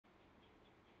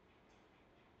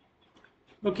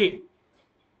Okay,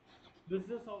 this is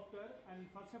the software, and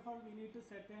first of all we need to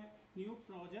set a new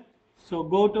project. So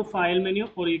go to file menu,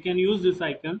 or you can use this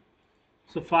icon.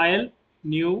 So file,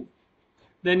 new,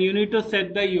 then you need to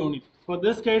set the unit. For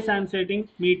this case I am setting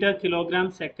meter, kilogram,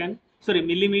 second, sorry,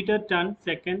 millimeter, ton,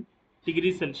 second,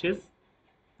 degree Celsius,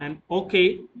 and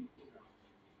OK.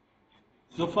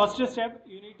 So first step,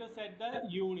 you need to set the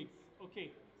units. Okay.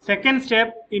 Second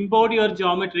step, import your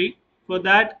geometry. For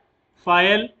that,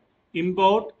 file,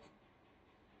 import,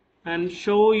 and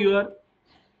show your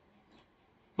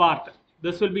part.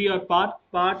 This will be your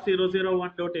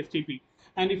part001.stp.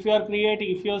 And if you are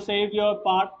creating, if you save your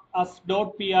part as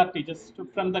 .prt just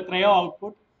from the Creo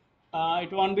output,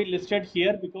 it won't be listed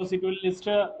here because it will list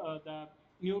the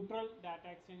neutral data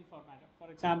exchange format. For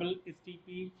example,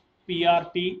 stp,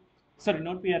 prt, sorry,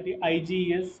 not prt,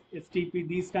 igs, stp,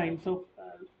 these kinds of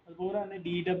അതുപോലെ തന്നെ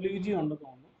DWG ഉണ്ട്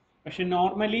തോന്നുന്നു. പക്ഷെ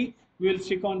normally we will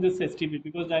stick on this stp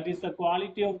because that is the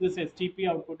quality of this stp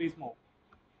output is more.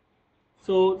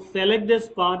 So select this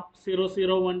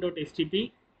part001.stp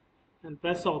and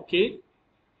press OK.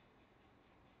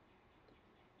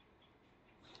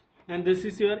 And this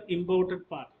is your imported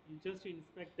part. You just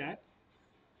inspect that.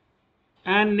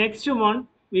 And next one,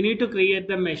 we need to create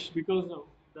the mesh because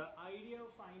the idea of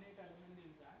finite element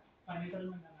is that finite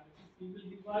element analysis, we will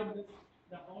divide this,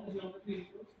 the whole geometry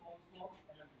into small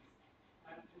elements.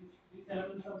 And these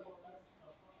elements are called as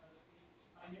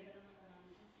finite element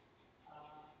analysis.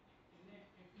 In a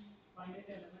finite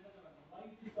element, why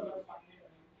it is called as finite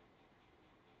element?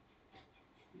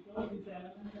 Because these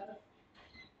elements have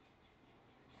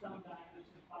some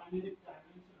dimension, finite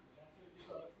dimension. That's why it is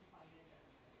called as finite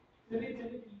element. Cherry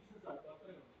pieces are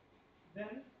there.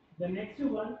 Then the next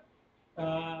one,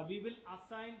 we will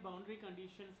assign boundary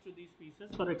conditions to these pieces.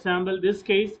 For example, this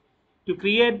case, to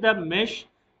create the mesh,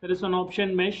 there is an option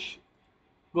mesh.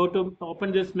 Go to open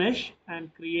this mesh and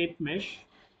create mesh.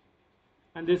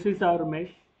 And this is our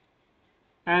mesh.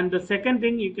 And the second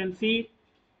thing, you can see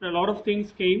a lot of things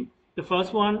came. The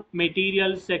first one,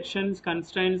 material, sections,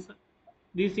 constraints,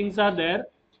 these things are there.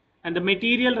 And the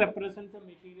material represents a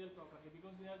material property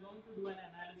because we are going to do an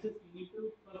analysis. We need to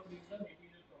first bring the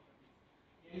material properties.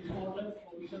 Young's models,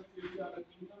 positions, which are the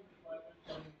minimum requirements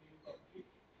for material property.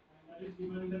 And that is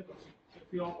given in the question. So if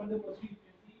you open the question, you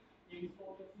can see Young's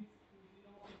models is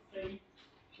 2068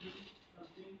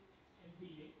 something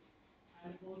MPa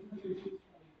and position ratio is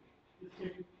 0.3. This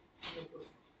can be your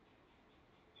question.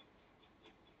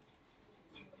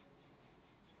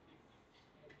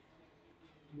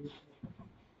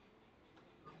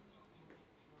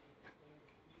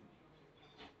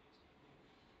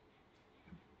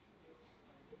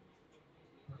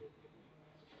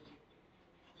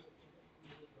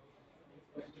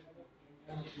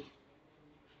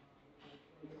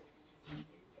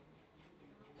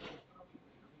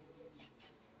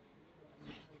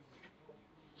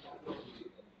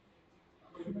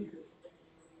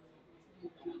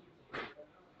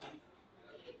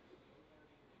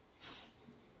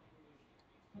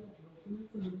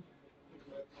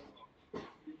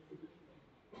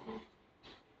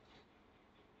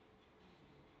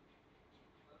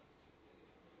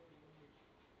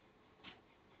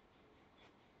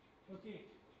 Okay.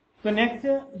 So next,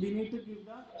 we need to give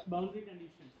the boundary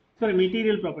conditions. Sorry,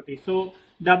 material property. So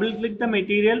double click the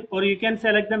material, or you can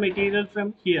select the material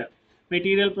from here.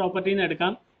 Material property in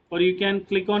edukam, or you can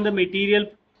click on the material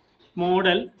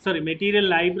model. Sorry, material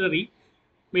library.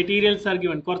 Materials are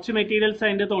given. കുറച്ച് materials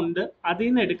അതിൻ്റെ അകത്ത് ഉണ്ട്. അതിൽ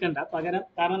നിന്ന് എടുക്കണ്ട, പകരം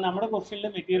കാരണം നമ്മുടെ ക്വസ്റ്റ്യനിൽ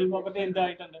മെറ്റീരിയൽ പ്രോപ്പർട്ടി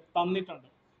എന്തായിട്ടുണ്ട് തന്നിട്ടുണ്ട്.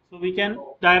 So we can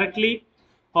directly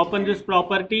open this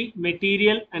property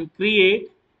material and create,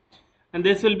 and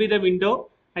this will be the window,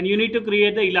 and you need to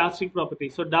create the elastic property.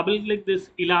 So double click this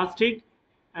elastic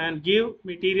and give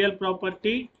material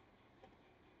property.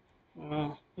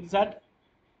 What's that?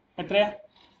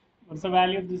 What's the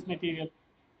value of this material?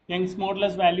 Young's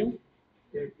modulus value?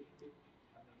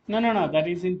 No, that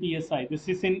is in PSI. This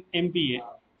is in MPa.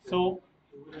 So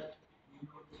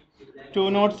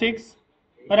 206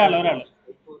 ഒരാൾ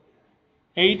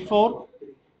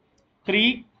 843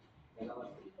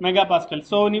 megapascal.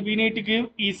 So we need to give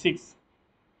E6.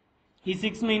 E6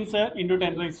 means into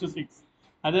 10 raised to 6.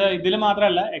 അത് ഇതിൽ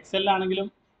മാത്രമല്ല, എക്സലിലാണെങ്കിലും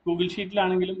Google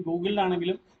ഷീറ്റിലാണെങ്കിലും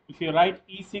ഗൂഗിളിലാണെങ്കിലും if you write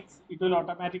E6, it will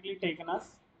automatically taken as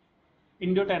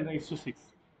into 10 raised to 6.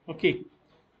 Okay.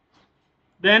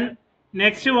 Then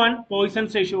next one,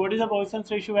 Poisson's ratio. What is the Poisson's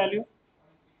ratio value?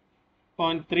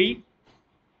 0.3.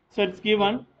 So it's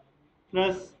given.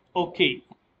 Press OK.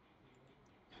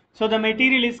 So the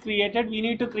material is created. We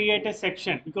need to create a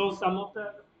section because some of the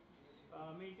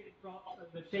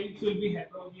shapes will be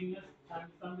heterogeneous and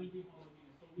some will be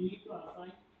homogeneous. So we need to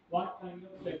assign what kind of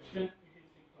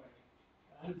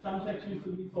sections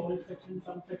will be solid sections,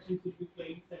 some sections will be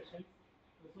plain sections.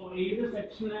 So either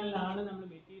sectional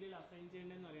material assign.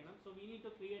 So we need to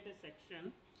create a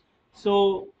section.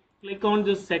 So click on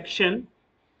this section,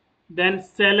 then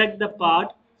select the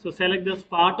part. So select this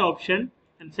part option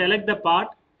and select the part,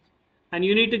 and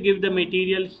you need to give the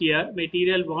material here,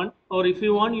 material 1, or if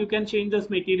you want you can change this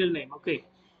material name. Okay,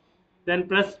 then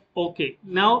press OK.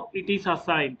 Now it is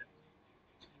assigned.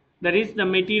 That is, the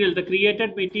material, the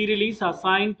created material is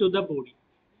assigned to the body.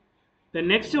 The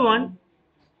next one,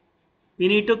 we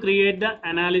need to create the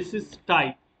analysis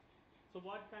type. So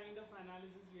what kind of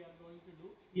analysis we are going to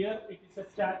do? Here it is a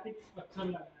static structural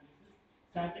analysis.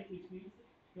 Static, which means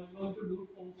you are going to do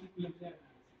force-equilibrium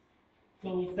analysis.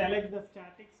 So select the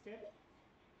static step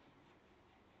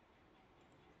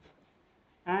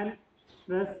and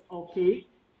press OK.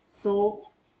 So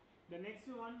the next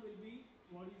one will be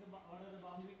what are the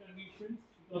boundary conditions,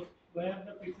 because where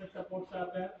the fixed supports are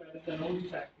there, where the load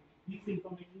is acting. These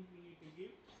information we need to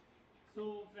give. So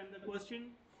from the question,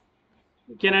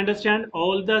 you can understand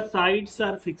all the sides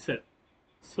are fixed.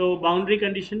 So boundary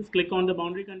conditions, click on the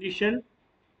boundary condition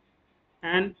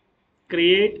and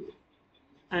create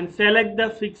and select the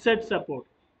fixed support.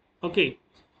 Okay,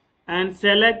 and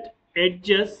select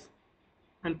edges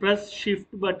and press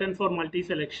shift button for multi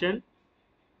selection.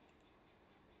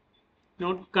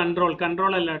 Not control,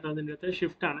 control അല്ലാട്ടോ അതിൻ്റെ അകത്ത്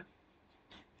shift ആണ്.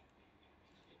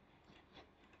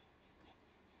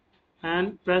 And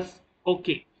press OK.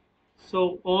 So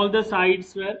all the sides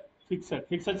were fixed.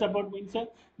 Fixed support means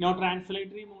no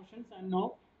translatory motions and no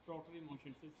rotary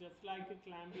motions. It's just like a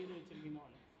clamp ചെയ്ത് വെച്ചിരിക്കുന്ന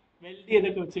പോലെ, weld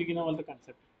ചെയ്തൊക്കെ വെച്ചിരിക്കുന്ന പോലത്തെ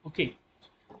concept. Okay.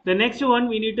 The next one,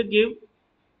 we need to give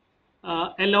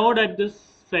a load at this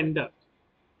center.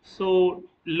 So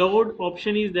load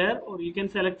option is there, or you can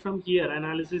select from here.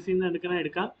 Analysis in എടുക്കണ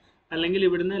എടുക്കാം, അല്ലെങ്കിൽ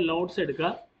ഇവിടുന്ന് loads എടുക്കുക.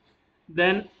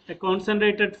 Then a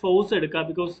concentrated force എടുക്കുക,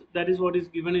 because that is what is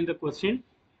given in the question.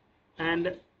 And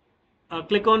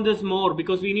click on this more,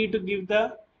 because we need to give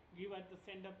at the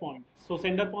center point. So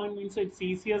center point means it's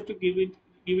easier to give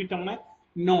it on a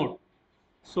node.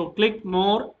 So click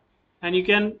more, and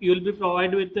you'll be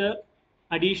provided with the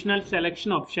additional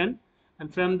selection option, and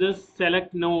from this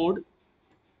select node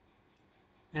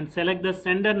and select the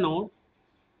center node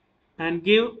and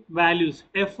give values.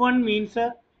 F1 means the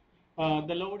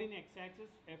load in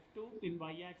x-axis, F2 in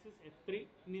y-axis, F3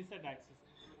 in z-axis.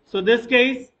 So this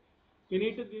case you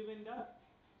need to give in the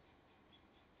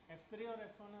F3 or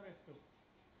F1 or F2.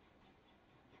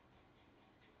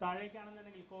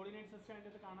 താഴേക്കാണെന്നുണ്ടെങ്കിൽ coordinate system അതിൻ്റെ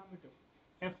അകത്ത് കാണാൻ പറ്റും.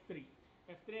 F3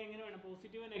 എങ്ങനെ വേണം,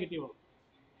 പോസിറ്റീവോ നെഗറ്റീവോ?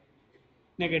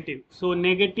 Negative. So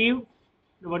negative,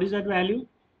 what is that value?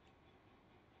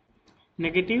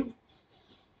 Negative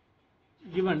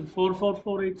given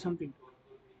 4448 something,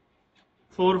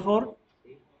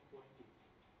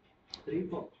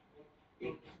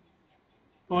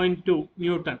 44.2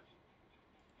 Newton.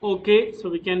 Okay, so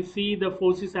we can see the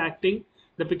force is acting,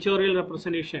 the pictorial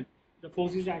representation, the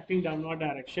force is acting downward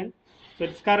direction. So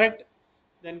it's correct.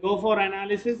 Then go for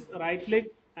analysis, right click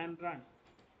and run.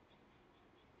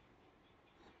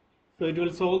 So it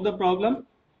will solve the problem,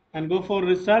 and go for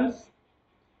results,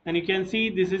 and you can see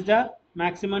this is the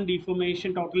maximum deformation,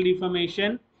 total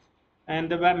deformation, and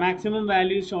the maximum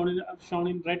value is shown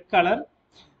in red color,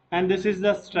 and this is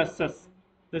the stresses.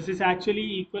 This is actually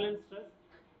equivalent stress.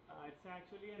 It's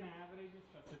actually an average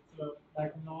stress. It's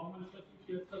like normal stress,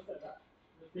 shear stress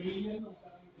the failure of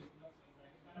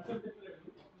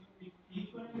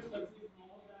equivalent stress is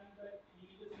more than the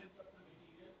yield strength of the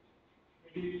material.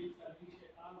 Material is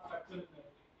structure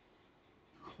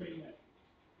failure.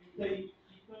 If the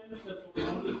equivalent stress of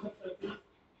normal stress is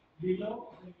below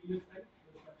the yield strength,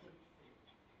 the structure is stable.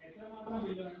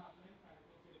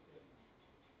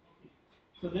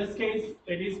 So this case,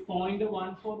 it is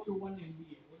 0.1421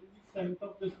 MPa. What is the strength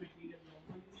of this material?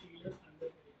 Normally steel is 100 MPa.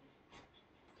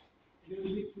 It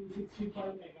will be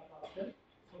 265 megapascal.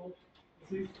 So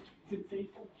this is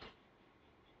safe.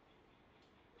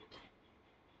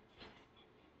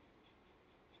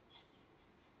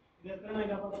 This is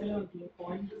megapascal.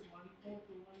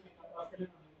 0.1421 megapascal.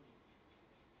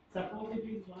 Suppose it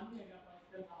is 1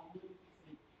 megapascal. How will it be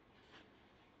safe?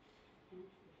 The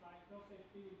factor of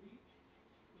safety will be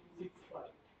 265.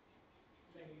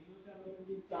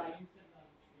 Times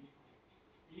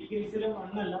ഈ കേസിൽ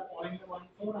 1 അല്ല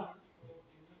 0.14 ആണ്. So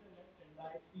ഇന്നത്തെ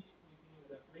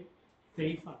 2000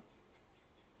 safe ആണ്.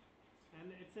 And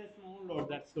it's a small load,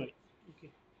 that's why.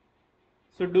 Okay,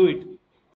 so do it.